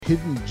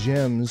hidden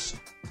gems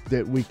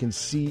that we can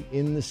see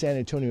in the San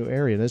Antonio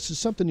area. This is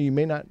something you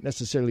may not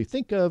necessarily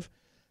think of,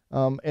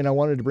 and I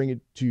wanted to bring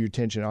it to your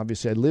attention.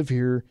 Obviously, I live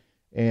here,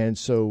 and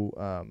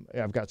so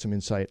I've got some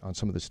insight on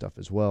some of this stuff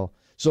as well.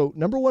 So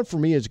number one for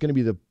me is going to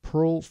be the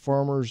Pearl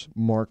Farmers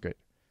Market.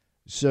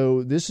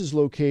 So this is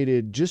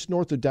located just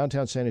north of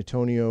downtown San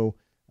Antonio,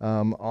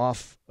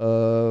 off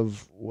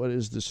of, what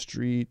is the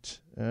street?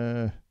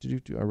 I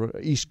wrote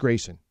East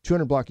Grayson,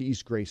 200 block of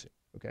East Grayson,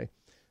 okay?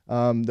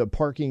 The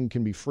parking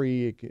can be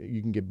free.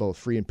 You can get both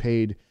free and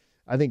paid.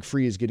 I think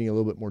free is getting a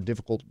little bit more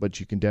difficult, but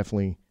you can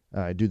definitely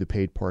do the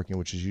paid parking,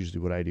 which is usually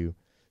what I do.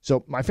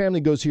 So my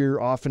family goes here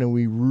often, and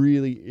we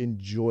really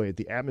enjoy it.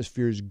 The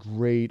atmosphere is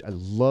great. I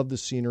love the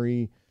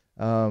scenery.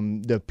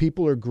 The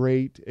people are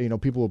great. You know,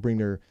 people will bring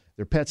their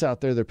pets out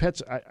there. Their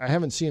pets, I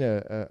haven't seen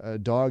a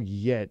dog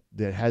yet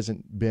that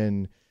hasn't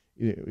been,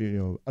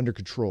 under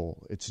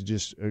control. It's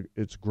just,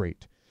 it's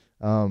great.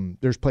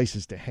 There's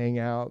places to hang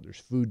out. There's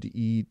food to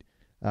eat.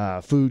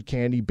 Food,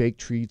 candy, baked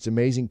treats,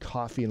 amazing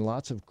coffee, and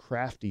lots of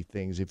crafty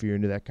things if you're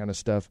into that kind of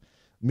stuff.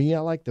 Me, I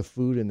like the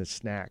food and the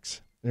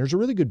snacks. And there's a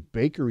really good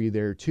bakery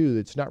there, too,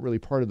 that's not really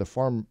part of the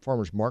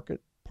farmer's market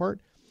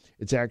part.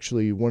 It's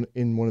actually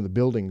in one of the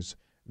buildings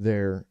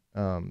there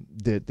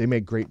that they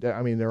make great.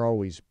 I mean, they're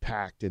always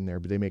packed in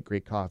there, but they make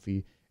great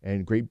coffee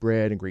and great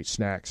bread and great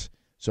snacks.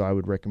 So I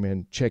would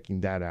recommend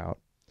checking that out.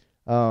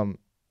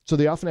 So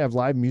they often have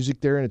live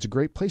music there, and it's a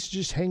great place to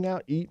just hang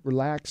out, eat,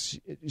 relax.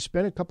 You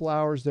spend a couple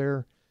hours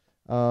there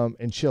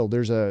and chill.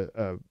 There's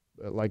I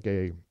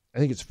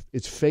think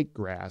it's fake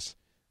grass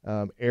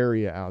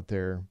area out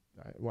there.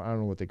 I don't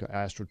know what they call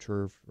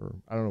AstroTurf, or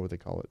I don't know what they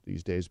call it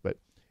these days. But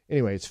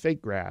anyway, it's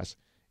fake grass,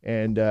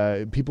 and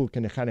people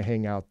can kind of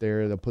hang out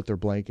there. They'll put their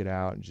blanket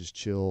out and just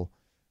chill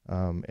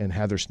and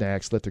have their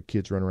snacks, let their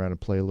kids run around and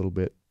play a little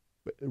bit.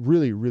 But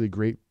really, really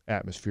great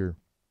atmosphere.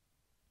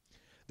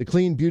 The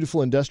clean,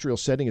 beautiful industrial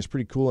setting is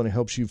pretty cool, and it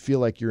helps you feel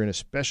like you're in a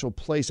special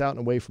place out and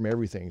away from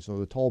everything. So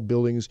the tall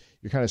buildings,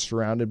 you're kind of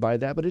surrounded by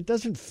that, but it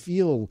doesn't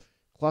feel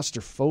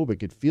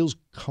claustrophobic. It feels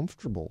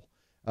comfortable.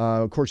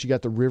 Of course, you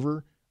got the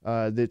river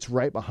that's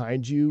right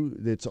behind you.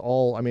 It's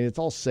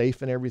all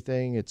safe and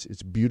everything.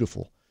 It's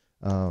beautiful.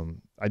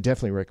 I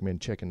definitely recommend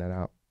checking that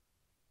out.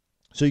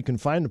 So you can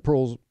find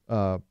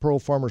the Pearl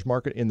Farmers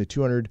Market in the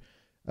 200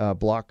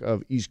 block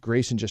of East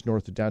Grayson, just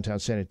north of downtown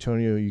San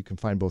Antonio. You can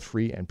find both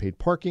free and paid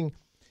parking,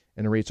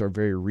 and the rates are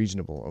very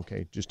reasonable,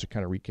 okay, just to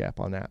kind of recap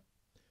on that.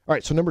 All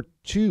right, so number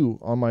 2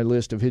 on my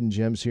list of hidden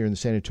gems here in the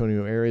San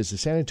Antonio area is the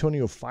San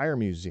Antonio Fire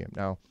Museum.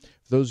 Now,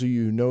 for those of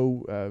you who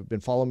know, been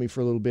following me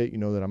for a little bit, you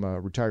know that I'm a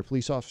retired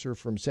police officer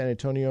from San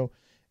Antonio,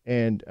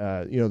 and,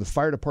 the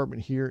fire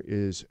department here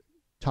is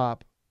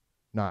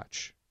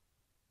top-notch,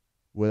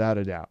 without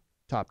a doubt,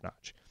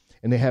 top-notch.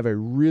 And they have a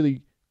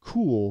really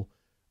cool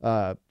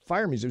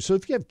fire museum. So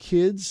if you have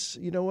kids,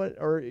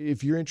 or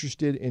if you're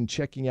interested in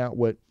checking out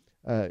what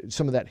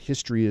some of that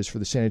history is for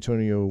the San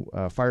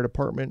Antonio Fire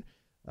Department,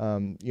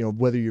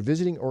 whether you're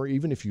visiting or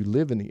even if you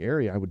live in the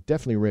area, I would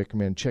definitely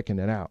recommend checking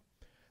it out.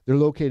 They're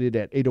located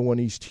at 801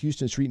 East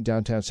Houston Street in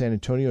downtown San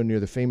Antonio near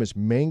the famous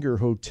Menger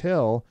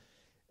Hotel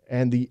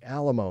and the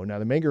Alamo. Now,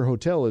 the Menger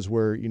Hotel is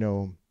where,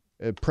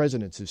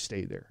 presidents have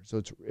stayed there.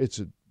 So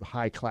it's a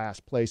high-class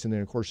place. And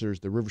then, of course,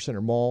 there's the River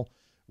Center Mall,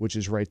 which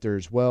is right there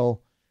as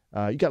well.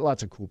 You got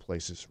lots of cool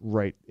places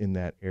right in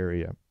that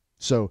area.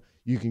 So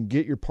you can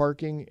get your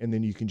parking, and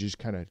then you can just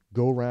kind of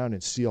go around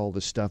and see all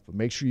this stuff. But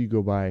make sure you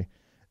go by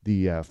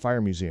the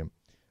fire museum.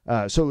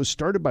 So it was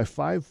started by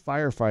 5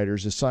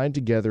 firefighters assigned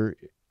together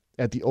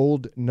at the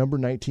old number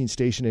 19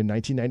 station in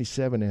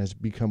 1997 and has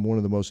become one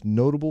of the most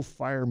notable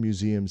fire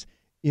museums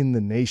in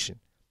the nation.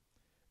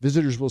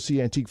 Visitors will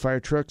see antique fire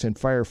trucks and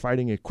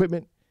firefighting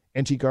equipment,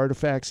 antique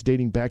artifacts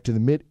dating back to the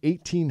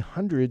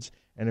mid-1800s,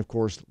 and, of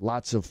course,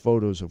 lots of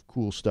photos of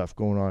cool stuff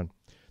going on.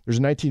 There's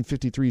a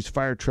 1953's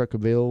fire truck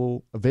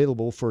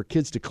available for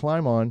kids to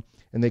climb on,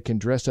 and they can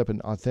dress up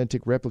in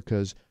authentic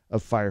replicas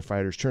of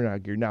firefighters'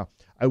 turnout gear. Now,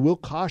 I will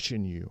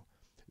caution you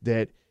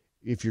that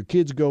if your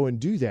kids go and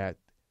do that,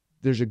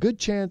 there's a good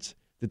chance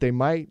that they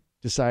might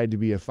decide to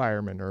be a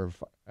fireman or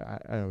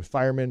a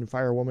fireman,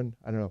 firewoman,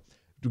 I don't know,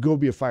 to go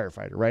be a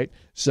firefighter, right?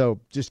 So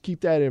just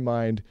keep that in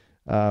mind.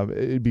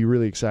 It'd be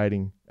really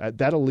exciting.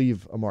 That'll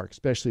leave a mark,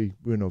 especially,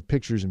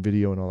 pictures and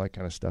video and all that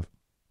kind of stuff.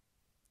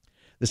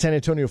 The San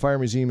Antonio Fire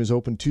Museum is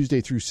open Tuesday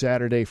through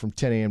Saturday from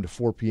 10 a.m. to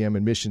 4 p.m.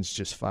 Admission's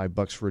just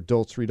 $5 for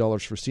adults,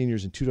 $3 for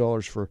seniors, and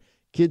 $2 for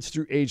kids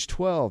through age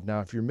 12. Now,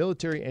 if you're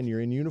military and you're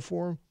in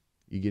uniform,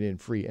 you get in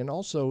free. And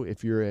also,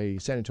 if you're a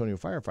San Antonio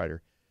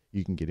firefighter,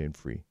 you can get in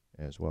free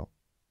as well.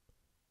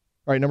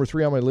 All right, number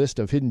 3 on my list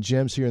of hidden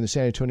gems here in the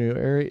San Antonio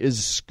area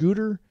is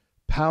Scooter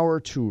Power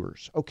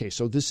Tours. Okay,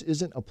 so this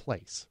isn't a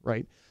place,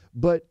 right?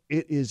 But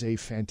it is a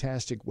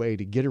fantastic way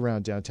to get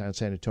around downtown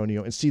San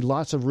Antonio and see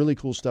lots of really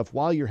cool stuff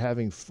while you're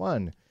having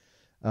fun.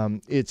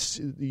 It's,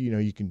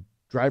 you can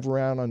drive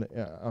around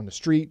on the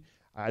street.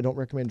 I don't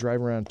recommend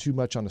driving around too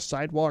much on the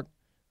sidewalk,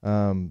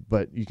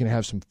 but you can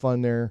have some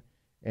fun there,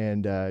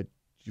 and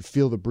you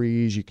feel the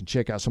breeze. You can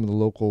check out some of the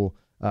local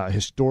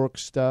historic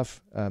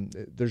stuff.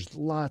 There's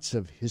lots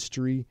of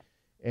history,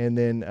 and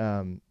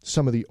then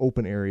some of the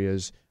open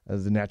areas,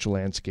 the natural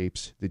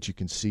landscapes that you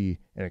can see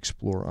and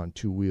explore on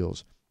two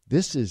wheels.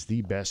 This is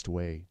the best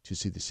way to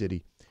see the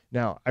city.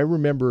 Now, I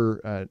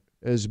remember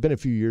it's been a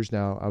few years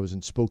now. I was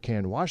in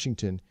Spokane,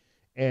 Washington,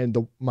 and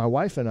my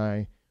wife and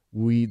I,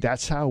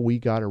 that's how we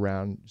got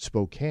around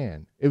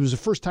Spokane. It was the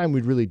first time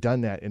we'd really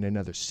done that in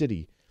another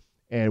city,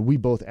 and we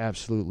both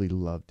absolutely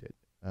loved it.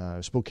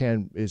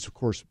 Spokane is, of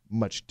course,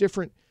 much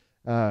different.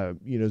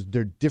 There's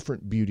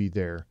different beauty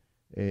there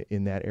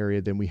in that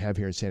area than we have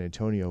here in San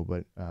Antonio,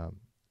 but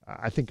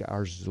I think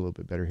ours is a little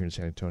bit better here in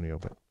San Antonio,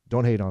 but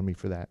don't hate on me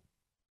for that.